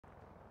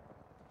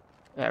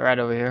Yeah, right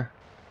over here.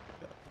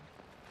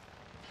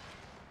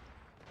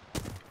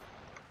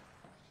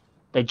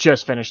 They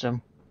just finished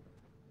them.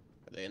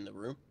 Are they in the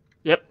room?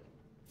 Yep.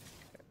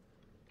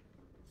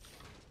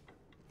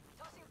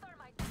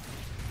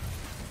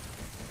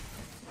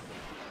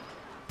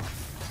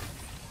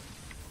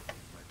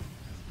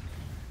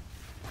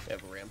 They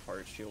have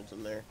rampart shields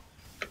in there.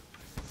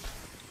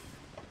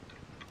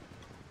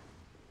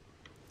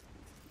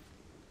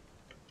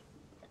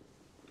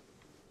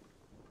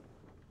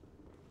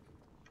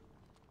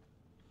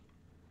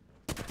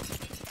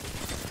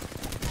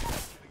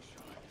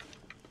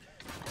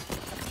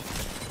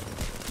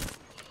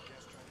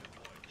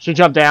 She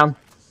jumped down.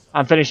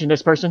 I'm finishing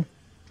this person.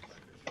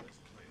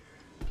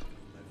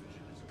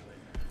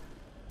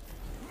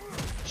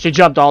 She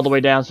jumped all the way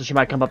down, so she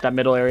might come up that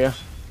middle area.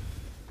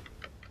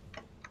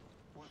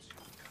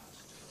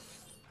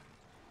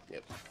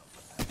 Yep.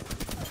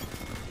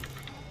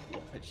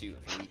 Hit you.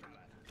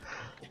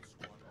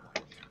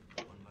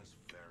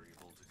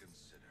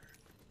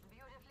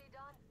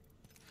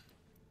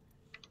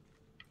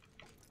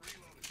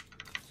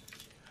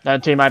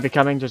 That team might be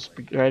coming. Just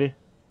be ready.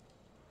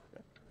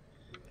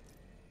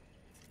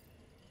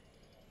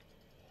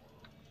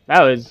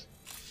 That was.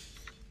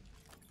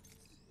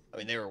 I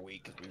mean, they were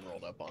weak because we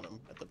rolled up on them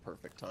at the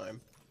perfect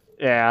time.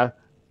 Yeah.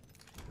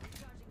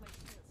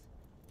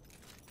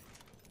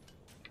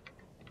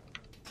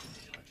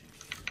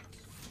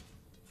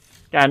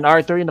 Got an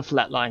R3 and a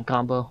flatline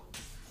combo.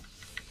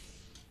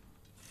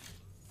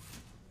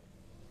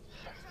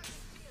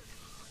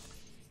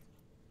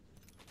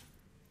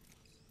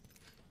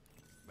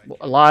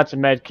 Lots of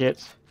med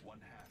kits.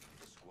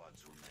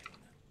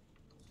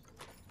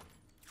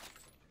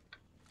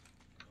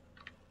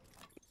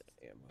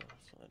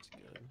 So that's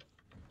good.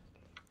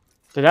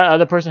 Did that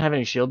other person have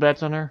any shield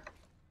bats on her?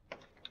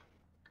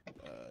 I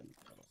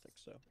don't think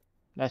so.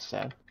 That's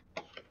sad.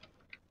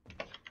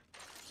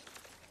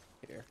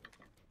 Here.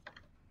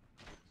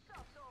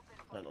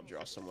 That'll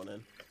draw someone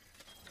in.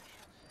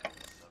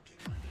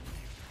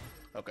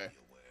 Okay.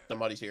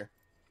 Somebody's here.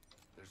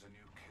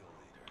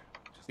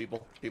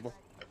 People.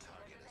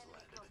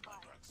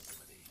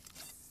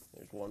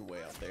 There's one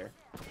way out there.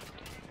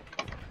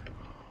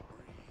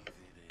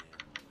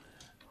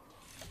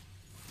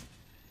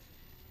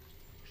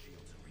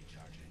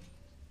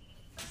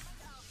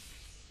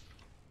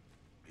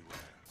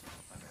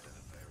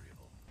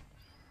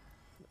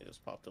 They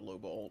just popped a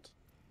Loba ult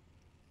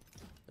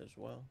as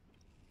well.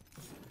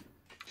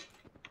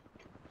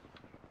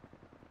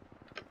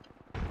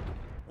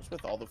 What's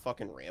with all the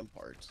fucking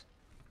ramparts?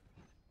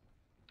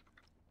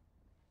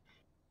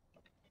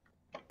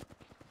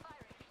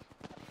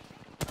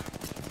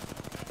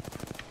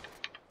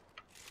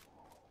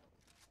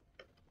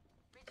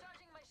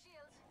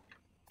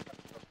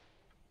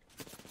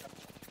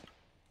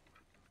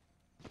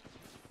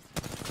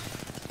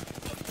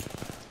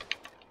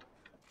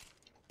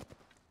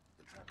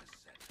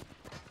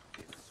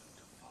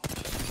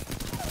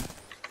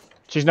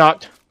 She's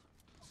knocked.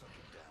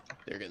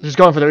 They're getting She's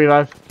going for the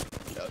revive.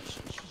 no,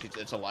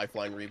 it's a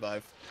lifeline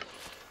revive.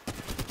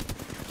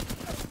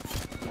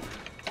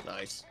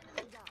 Nice.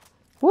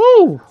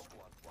 Woo!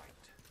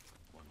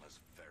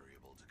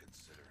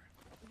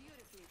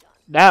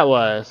 That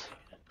was.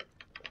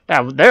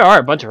 Yeah, there are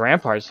a bunch of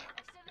ramparts.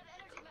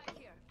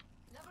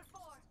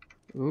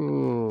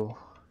 Ooh.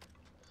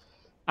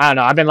 I don't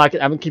know. I've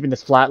been keeping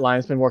this flat line.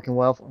 It's been working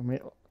well for me.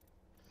 Do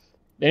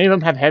any of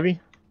them have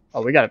heavy?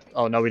 Oh, we got it.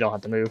 Oh no, we don't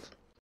have to move.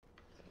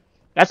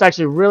 That's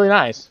actually really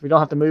nice. We don't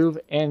have to move,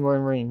 and we're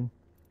in ring.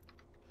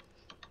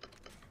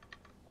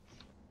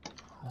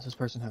 Does this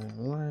person have a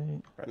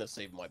light? Trying to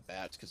save my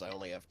bats because I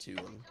only have 2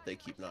 and they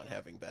keep not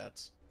having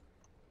bats.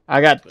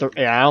 I got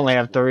yeah, I only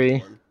have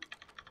 3.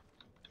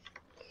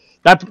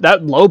 That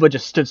Loba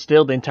just stood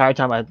still the entire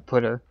time I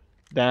put her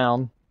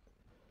down.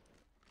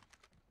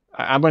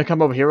 I'm gonna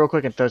come over here real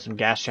quick and throw some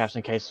gas traps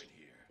in case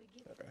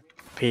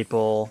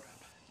people.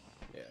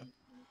 Yeah.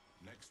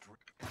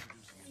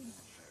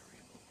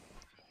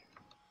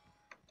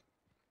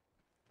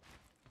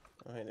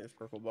 Oh, hey, there's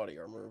purple body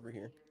armor over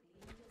here.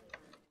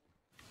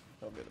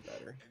 I'll get a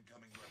battery.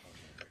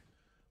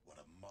 What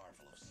a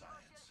marvel of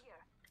science.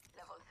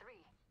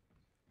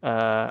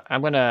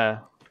 I'm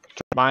gonna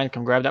drop mine,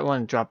 come grab that one,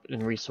 and drop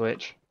and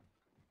reswitch.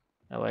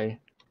 That way,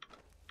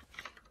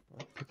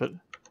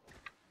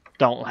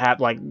 don't have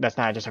like that's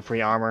not just a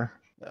free armor.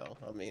 No,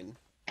 I mean,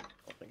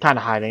 Kind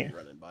of hiding.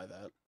 Running by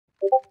that.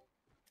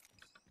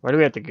 Where do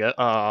we have to go?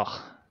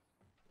 Oh,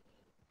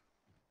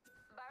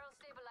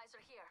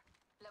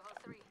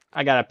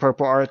 I got a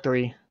purple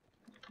R3. Nice.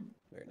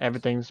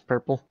 Everything's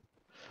purple.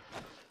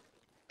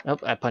 Oh,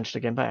 I punched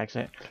again by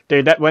accident.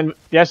 Dude,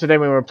 yesterday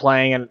when we were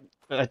playing and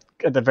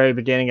at the very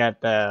beginning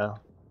at the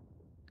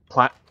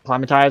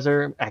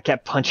climatizer, I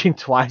kept punching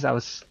twice. I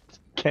was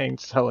getting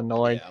so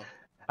annoyed. Yeah.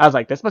 I was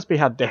like, this must be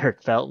how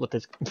Derek felt with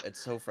his. It's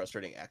so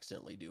frustrating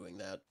accidentally doing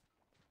that.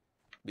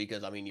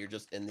 Because, I mean, you're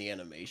just in the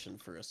animation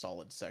for a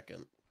solid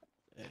second.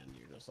 And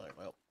you're just like,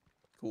 well,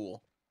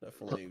 cool.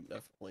 Definitely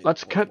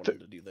Let's cut to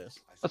do this.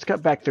 Let's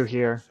cut back through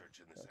here.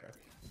 Okay.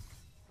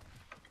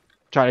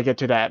 Try to get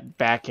to that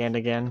back end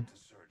again. To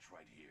search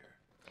right here.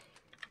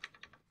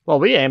 Well,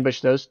 we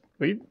ambushed those.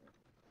 We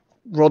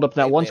rolled up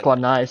that They one squad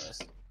abandoned nice. us.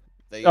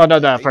 They, Oh, no,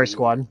 they the first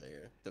knew we were squad.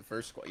 there. The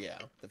first squad, yeah,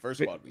 the first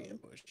squad we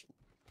ambushed.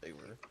 They were.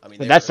 I mean,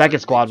 But they that were second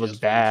hurt. squad They was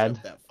just finished bad.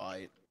 up that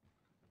fight.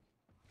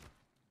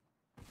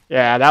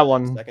 Yeah, that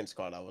one. Second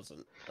squad, I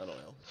wasn't. I don't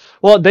know.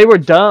 Well, they were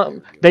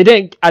dumb. They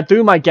didn't. I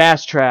threw my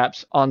gas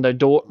traps on the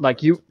door. I'm Like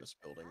running you. to this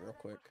building real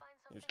quick.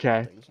 There's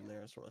Okay. things in there.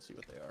 I just want to see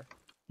what they are.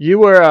 You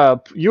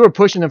were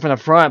pushing them from the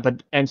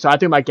front, and so I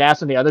threw my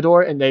gas on the other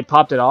door, and they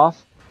popped it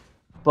off.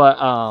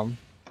 But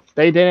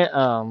they didn't.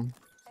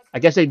 I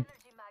guess they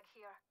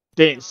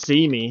didn't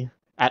see me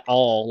at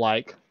all,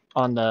 like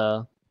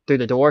through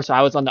the door. So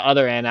I was on the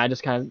other end. I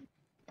just kind of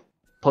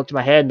poked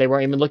my head, and they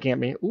weren't even looking at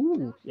me.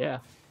 Ooh, yeah.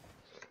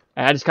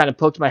 And I just kind of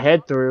poked my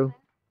head through,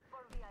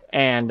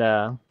 and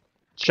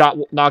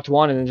knocked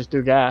one, and then just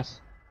threw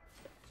gas.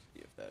 See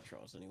if that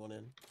draws anyone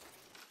in.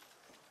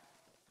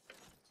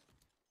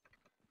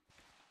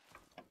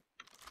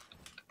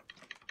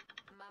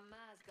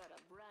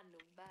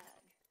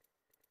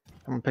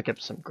 I'm gonna pick up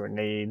some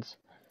grenades.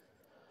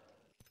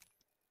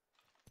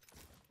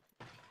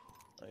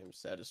 I am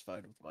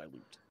satisfied with my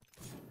loot.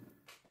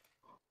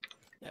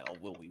 Now,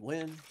 will we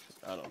win?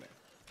 I don't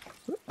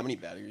know. How many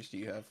batteries do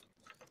you have?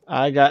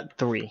 I got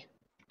 3.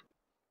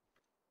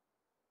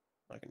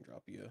 I can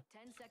drop you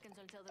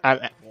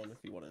one if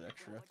you want an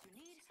extra.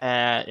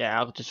 Yeah,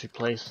 I'll just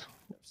replace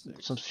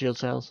some shield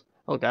cells.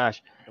 Oh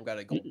gosh. I've got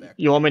a gold backpack.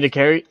 You want me to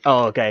carry?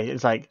 Oh, okay.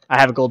 It's like I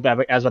have a gold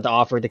backpack. I was about to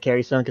offer to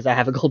carry some because I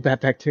have a gold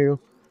backpack too.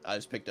 I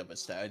just picked up a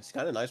stack. It's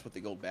kind of nice with the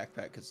gold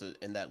backpack because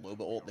in that Loba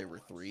ult there were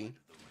 3.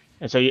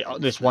 And so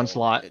this one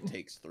slot. It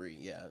takes 3,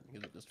 yeah.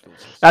 It just feels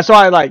so That's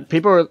why like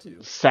people are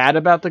sad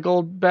about the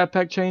gold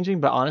backpack changing,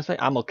 but honestly,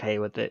 I'm okay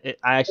with it.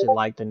 I actually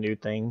like the new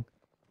thing.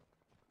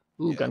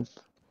 Ooh, Yeah. guns.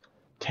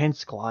 10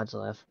 squads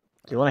left.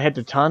 Do you want to hit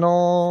the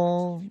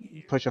tunnel?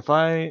 Push a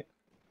fight?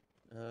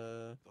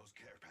 Those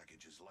care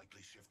packages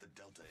likely shift the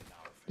delta in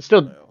our It's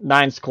still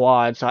 9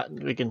 squads, so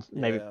we can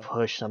maybe Yeah.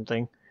 push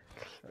something.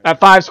 At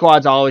 5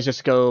 squads, I always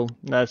just go.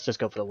 Let's just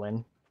go for the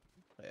win.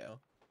 Yeah.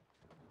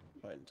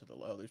 Fighting to the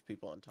low. There's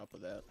people on top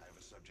of that. I have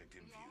a subject in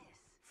view,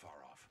 far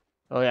off.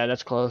 Oh yeah,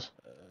 that's close.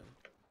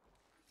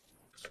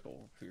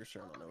 Skull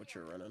Piercer. I don't know what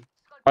you're running.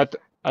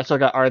 I still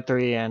got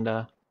R3 and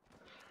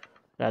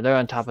yeah, they're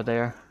on top of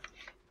there.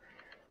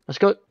 Let's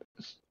go.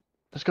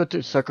 Let's go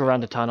to circle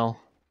around the tunnel.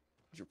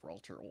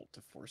 Gibraltar ult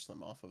to force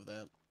them off of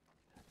that.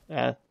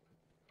 Yeah.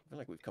 I feel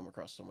like we've come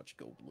across so much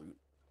gold loot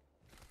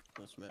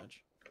in this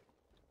match.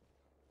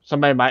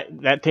 Somebody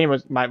that team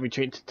might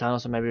retreat to the tunnel,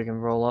 so maybe we can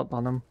roll up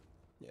on them.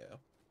 Yeah.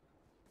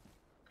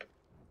 Get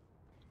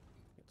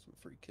some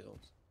free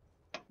kills.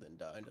 Then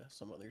die to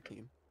some other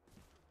team.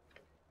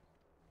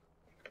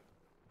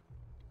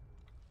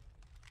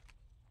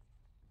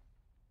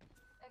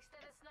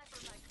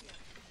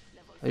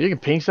 Oh, you can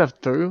ping stuff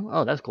through?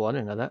 Oh, that's cool. I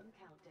didn't know that.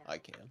 I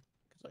can.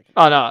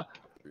 Oh, no.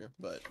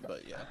 But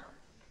yeah.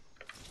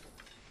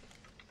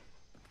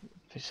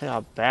 If you say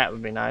how bat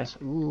would be nice.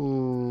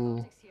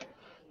 Ooh.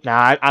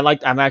 Nah,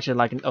 I'm actually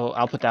liking. Oh,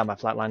 I'll put that on my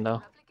flatline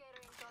though.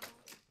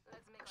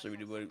 So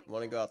do we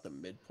want to go out the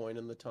midpoint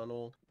in the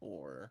tunnel,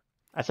 or?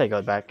 I say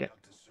go back in.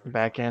 I'm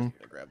gonna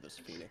grab this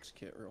Phoenix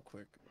kit real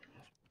quick.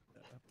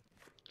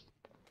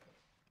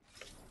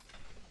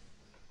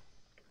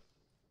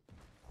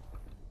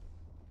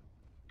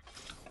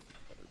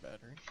 Another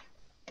battery.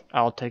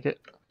 I'll take it.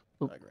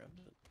 Oop. I grabbed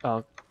it.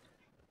 Oh.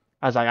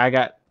 I was like, I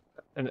got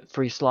a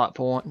free slot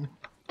for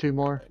 2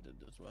 more. I did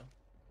as well.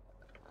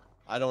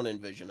 I don't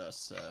envision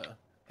us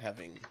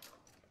having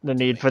The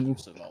need for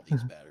use of all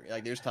these batteries.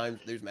 Like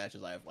there's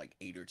matches I have like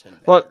 8 or 10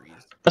 well,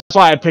 batteries. that's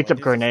why I picked Like,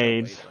 up there's just no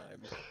way grenades. that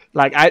I'm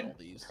Like using all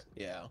these.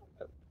 Yeah.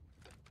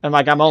 And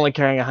like I'm only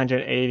carrying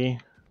 180.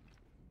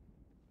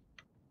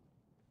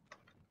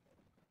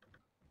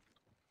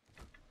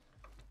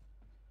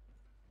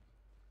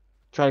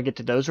 Try to get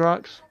to those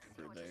rocks.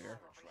 Through there.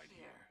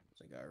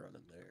 There's a guy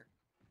running there.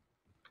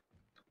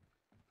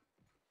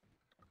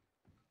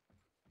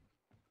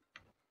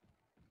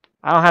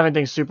 I don't have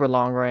anything super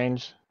long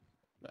range.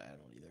 I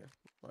don't either.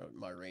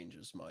 My range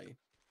is my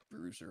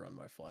bruiser on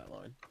my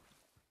flatline.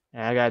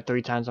 Yeah, I got it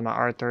 3 times on my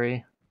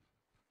R3.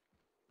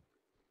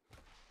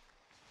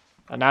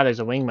 And now there's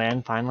a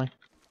wingman, finally.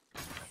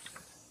 It's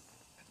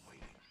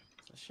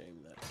a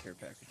shame that care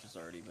package has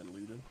already been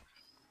looted.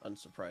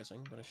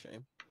 Unsurprising, but a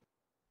shame.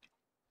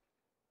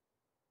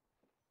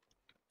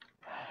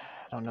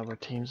 I don't know where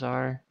teams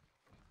are.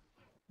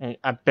 And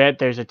I bet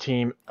there's a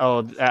team.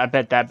 Oh, I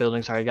bet that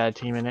building's already got a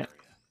team in it.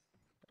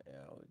 Yeah,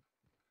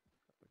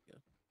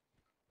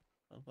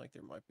 sounds like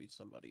there might be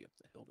somebody up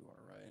the hill to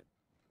our right.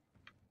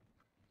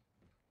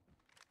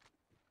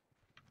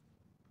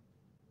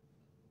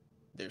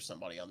 There's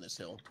somebody on this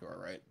hill to our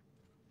right.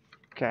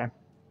 Okay.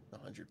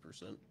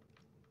 100%.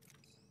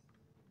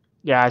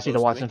 Yeah, I see the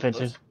Close to Watson me,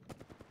 fences. close.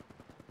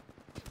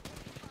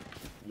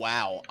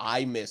 Wow,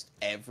 I missed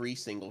every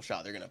single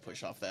shot. They're gonna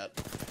push off that.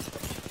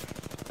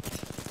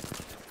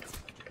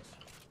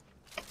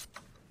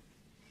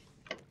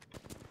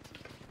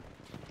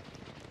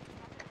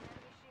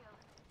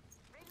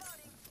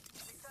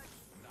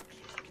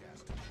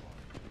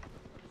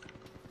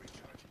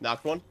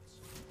 Knocked one.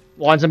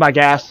 One's in my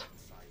gas.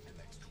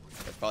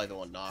 That's probably the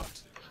one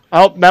knocked.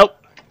 Oh, nope.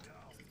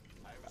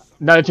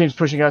 Another team's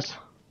pushing us.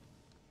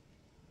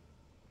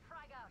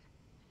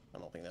 I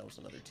don't think that was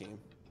another team.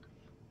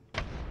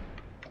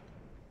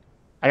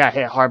 I got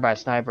hit hard by a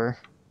sniper.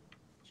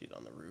 She's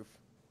on the roof.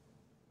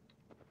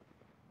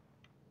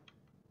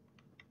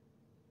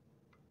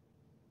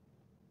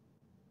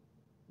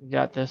 You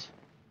got this.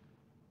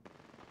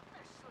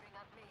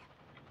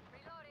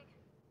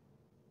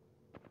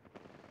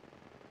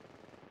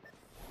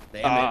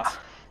 Damn it.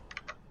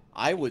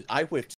 I whiffed